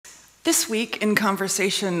This week, in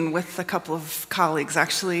conversation with a couple of colleagues,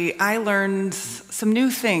 actually, I learned some new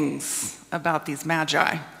things about these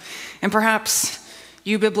magi. And perhaps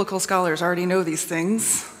you biblical scholars already know these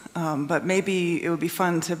things, but maybe it would be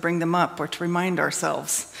fun to bring them up or to remind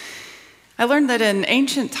ourselves. I learned that in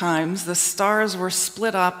ancient times, the stars were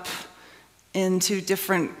split up into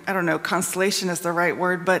different, constellation is the right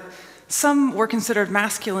word, but some were considered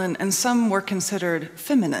masculine and some were considered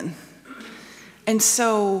feminine. And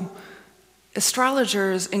so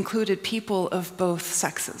astrologers included people of both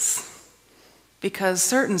sexes because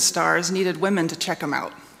certain stars needed women to check them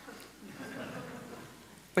out,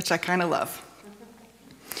 which I kind of love.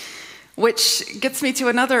 Which gets me to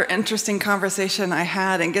another interesting conversation I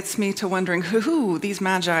had and gets me to wondering who these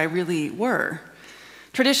magi really were.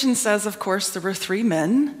 Tradition says, of course, there were 3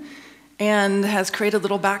 men and has created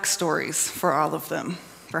little backstories for all of them.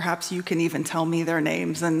 Perhaps you can even tell me their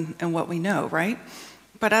names and what we know, right?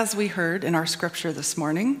 But as we heard in our scripture this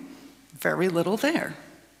morning, very little there.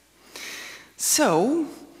 So,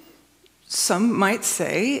 some might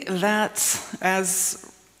say that,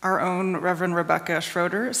 as our own Reverend Rebecca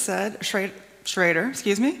Schrader,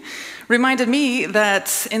 reminded me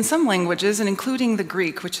that in some languages, and including the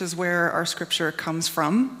Greek, which is where our scripture comes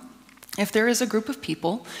from, if there is a group of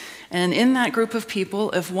people, and in that group of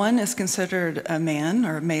people, if one is considered a man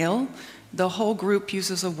or a male, the whole group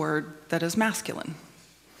uses a word that is masculine.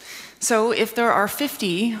 So if there are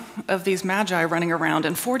 50 of these magi running around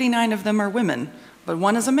and 49 of them are women, but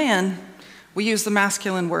one is a man, we use the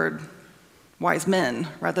masculine word wise men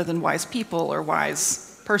rather than wise people or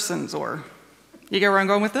wise persons, or you get where I'm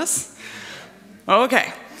going with this?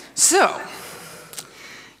 Okay, so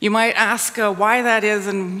you might ask why that is,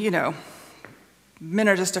 and men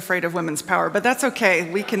are just afraid of women's power, but that's okay.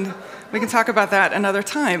 We can talk about that another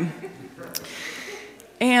time.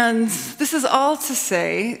 And this is all to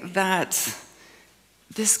say that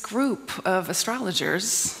this group of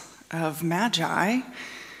astrologers, of magi,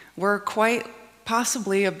 were quite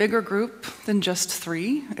possibly a bigger group than just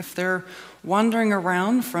 3. If they're wandering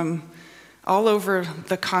around from all over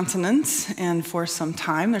the continent and for some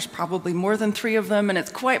time, there's probably more than 3 of them, and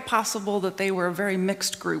it's quite possible that they were a very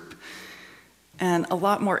mixed group and a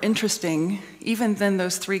lot more interesting even than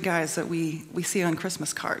those 3 guys that we see on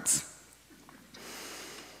Christmas cards.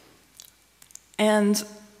 And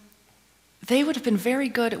they would have been very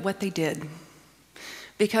good at what they did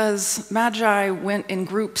because magi went in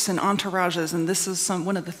groups and entourages, and this is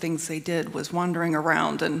one of the things they did was wandering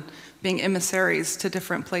around and being emissaries to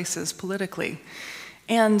different places politically.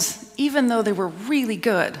 And even though they were really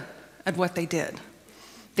good at what they did,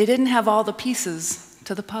 they didn't have all the pieces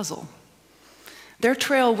to the puzzle. Their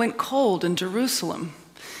trail went cold in Jerusalem,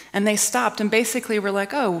 and they stopped and basically were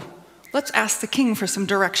like, oh, let's ask the king for some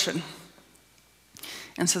direction.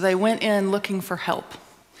 And so they went in looking for help.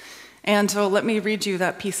 And so let me read you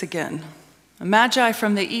that piece again. A magi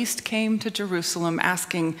from the east came to Jerusalem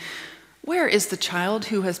asking, "Where is the child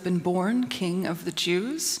who has been born King of the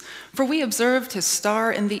Jews? For we observed his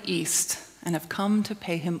star in the east and have come to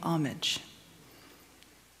pay him homage."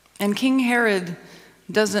 And King Herod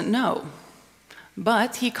doesn't know,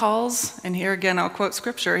 but he calls, and here again I'll quote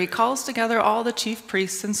scripture, he calls together all the chief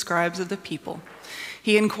priests and scribes of the people.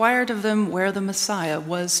 He inquired of them where the Messiah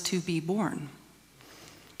was to be born.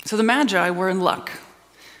 So the Magi were in luck,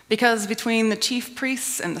 because between the chief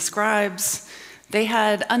priests and the scribes, they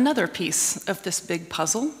had another piece of this big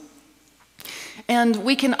puzzle. And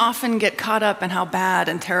we can often get caught up in how bad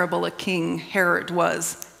and terrible a king Herod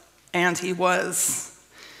was, and he was.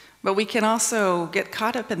 But we can also get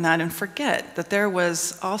caught up in that and forget that there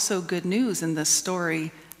was also good news in this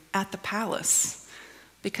story at the palace,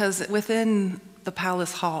 because within the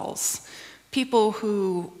palace halls, people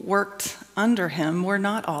who worked under him were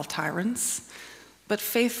not all tyrants, but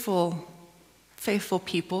faithful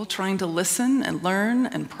people trying to listen and learn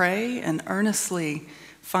and pray and earnestly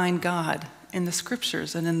find God in the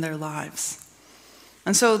scriptures and in their lives.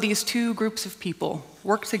 And so these 2 groups of people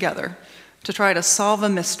worked together to try to solve a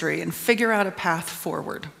mystery and figure out a path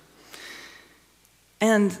forward.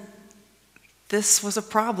 And this was a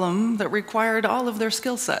problem that required all of their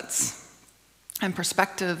skill sets and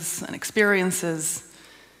perspectives and experiences,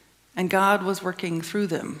 and God was working through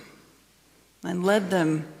them and led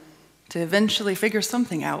them to eventually figure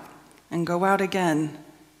something out and go out again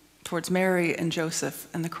towards Mary and Joseph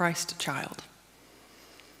and the Christ child.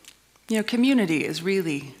 Community is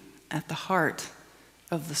really at the heart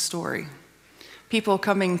of the story. People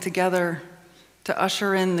coming together to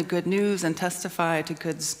usher in the good news and testify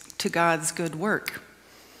to God's good work.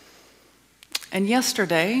 And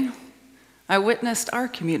yesterday, I witnessed our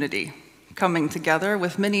community coming together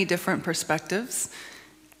with many different perspectives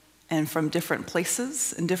and from different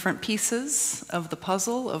places and different pieces of the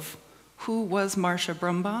puzzle of who was Marcia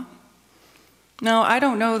Brumbaugh. Now, I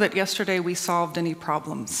don't know that yesterday we solved any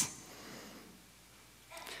problems.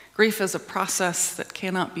 Grief is a process that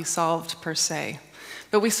cannot be solved per se,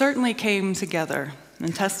 but we certainly came together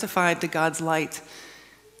and testified to God's light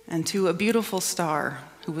and to a beautiful star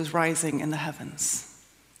who was rising in the heavens.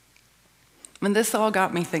 And this all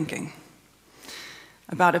got me thinking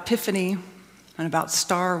about Epiphany and about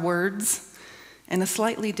star words in a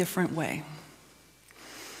slightly different way.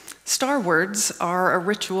 Star words are a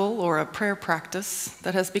ritual or a prayer practice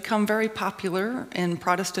that has become very popular in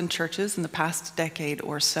Protestant churches in the past decade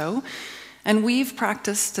or so. And we've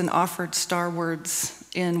practiced and offered star words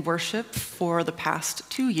in worship for the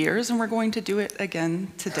past 2 years, and we're going to do it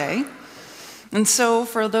again today. And so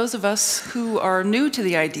for those of us who are new to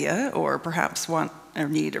the idea, or perhaps want or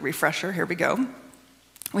need a refresher, here we go.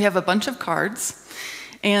 We have a bunch of cards,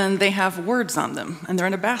 and they have words on them, and they're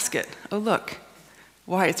in a basket. Oh, look.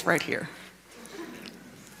 Why, it's right here.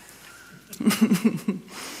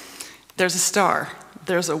 There's a star.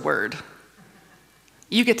 There's a word.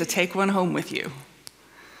 You get to take one home with you.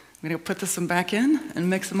 I'm going to put this one back in and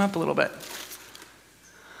mix them up a little bit.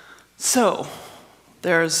 So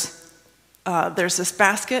there's this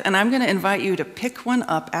basket, and I'm going to invite you to pick one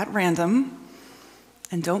up at random.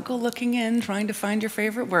 And don't go looking in trying to find your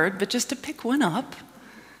favorite word, but just to pick one up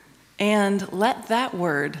and let that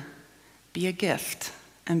word be a gift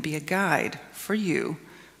and be a guide for you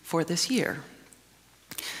for this year.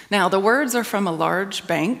 Now, the words are from a large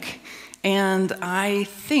bank, and I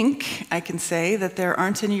think I can say that there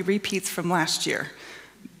aren't any repeats from last year.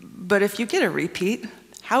 But if you get a repeat,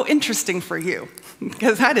 how interesting for you,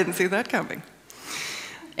 because I didn't see that coming.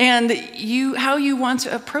 And how you want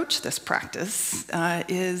to approach this practice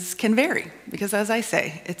can vary, because as I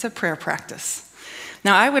say, it's a prayer practice.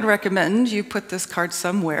 Now, I would recommend you put this card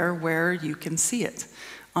somewhere where you can see it,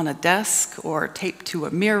 on a desk or taped to a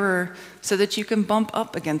mirror, so that you can bump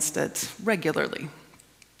up against it regularly.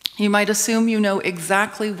 You might assume you know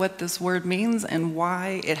exactly what this word means and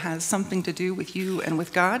why it has something to do with you and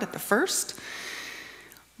with God at the first,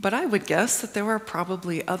 but I would guess that there are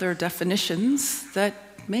probably other definitions that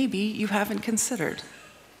maybe you haven't considered.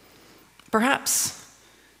 Perhaps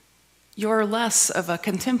you're less of a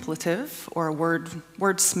contemplative or a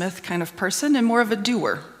wordsmith kind of person and more of a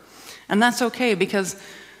doer. And that's okay, because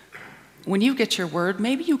when you get your word,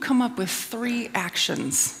 maybe you come up with 3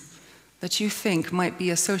 actions that you think might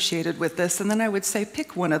be associated with this, and then I would say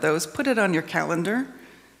pick one of those, put it on your calendar,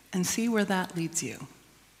 and see where that leads you.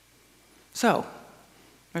 So,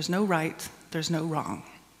 there's no right, there's no wrong.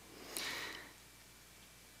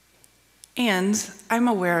 And I'm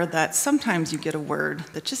aware that sometimes you get a word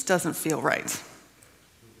that just doesn't feel right.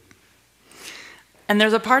 And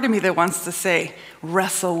there's a part of me that wants to say,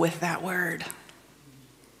 wrestle with that word.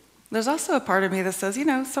 There's also a part of me that says,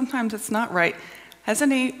 sometimes it's not right.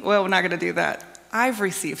 Well, we're not going to do that. I've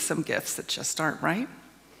received some gifts that just aren't right.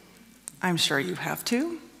 I'm sure you have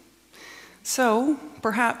too. So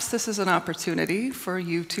perhaps this is an opportunity for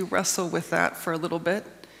you to wrestle with that for a little bit,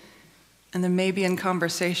 and then maybe in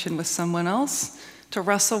conversation with someone else to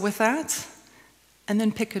wrestle with that, and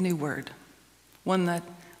then pick a new word, one that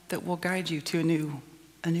will guide you to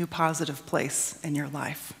a new positive place in your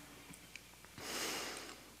life.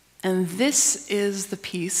 And this is the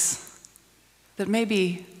piece that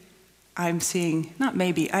maybe I am seeing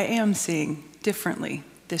differently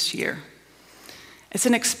this year. It's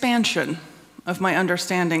an expansion of my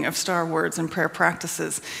understanding of star words and prayer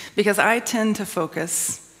practices, because I tend to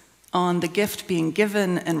focus on the gift being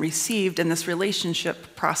given and received in this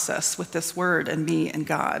relationship process with this word and me and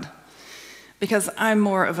God. Because I'm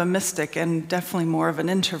more of a mystic and definitely more of an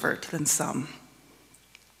introvert than some.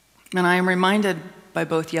 And I am reminded by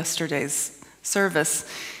both yesterday's service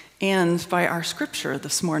and by our scripture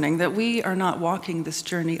this morning that we are not walking this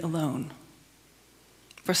journey alone.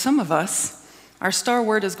 For some of us, our star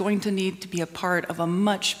word is going to need to be a part of a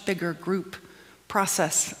much bigger group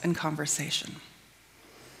process and conversation.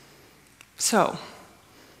 So,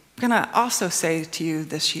 I'm going to also say to you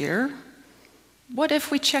this year, what if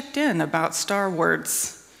we checked in about star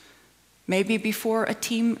words, maybe before a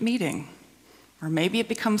team meeting? Or maybe it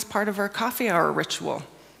becomes part of our coffee hour ritual.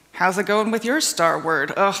 How's it going with your star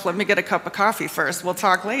word? Oh, let me get a cup of coffee first, we'll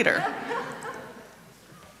talk later.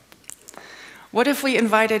 What if we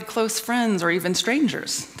invited close friends or even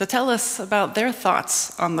strangers to tell us about their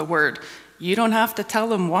thoughts on the word? You don't have to tell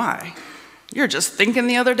them why. You're just thinking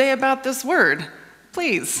the other day about this word.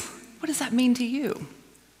 Please, what does that mean to you?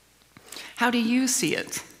 How do you see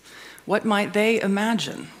it? What might they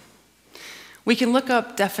imagine? We can look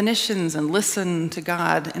up definitions and listen to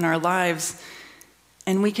God in our lives,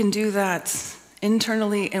 and we can do that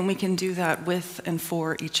internally, and we can do that with and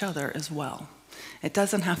for each other as well. It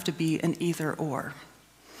doesn't have to be an either or.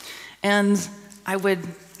 And I would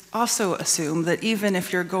also assume that even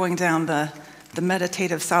if you're going down the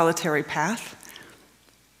meditative solitary path,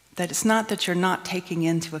 that it's not that you're not taking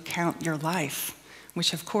into account your life,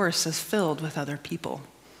 which of course is filled with other people.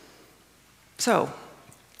 So,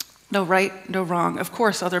 no right, no wrong. Of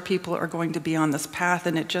course, other people are going to be on this path,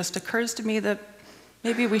 and it just occurs to me that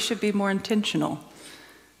maybe we should be more intentional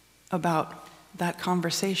about that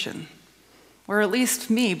conversation. Or at least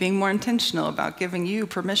me being more intentional about giving you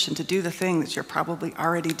permission to do the thing that you're probably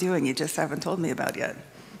already doing, you just haven't told me about yet.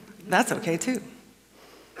 That's okay too.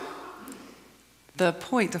 The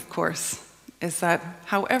point, of course, is that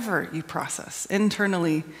however you process,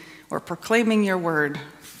 internally or proclaiming your word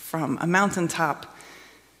from a mountaintop,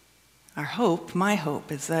 our hope, my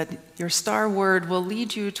hope, is that your star word will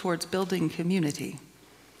lead you towards building community,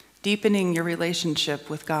 deepening your relationship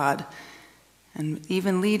with God, and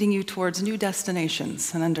even leading you towards new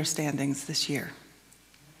destinations and understandings this year.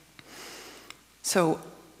 So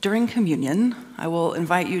during communion, I will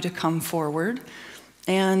invite you to come forward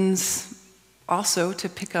and also to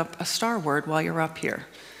pick up a star word while you're up here.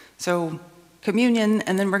 So communion,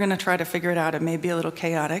 and then we're going to try to figure it out. It may be a little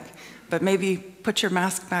chaotic, but maybe put your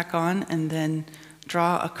mask back on and then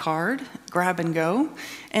draw a card, grab and go.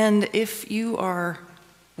 And if you are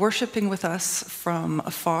worshiping with us from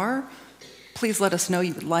afar, please let us know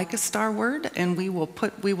you would like a star word, and we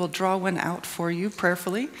will draw one out for you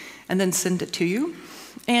prayerfully and then send it to you.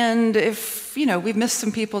 And if, we've missed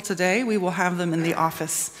some people today, we will have them in the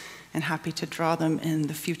office and happy to draw them in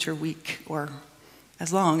the future week or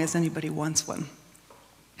as long as anybody wants one.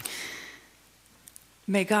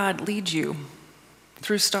 May God lead you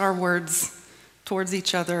through star words towards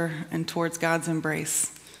each other and towards God's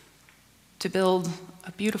embrace to build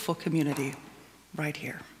a beautiful community right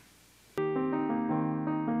here.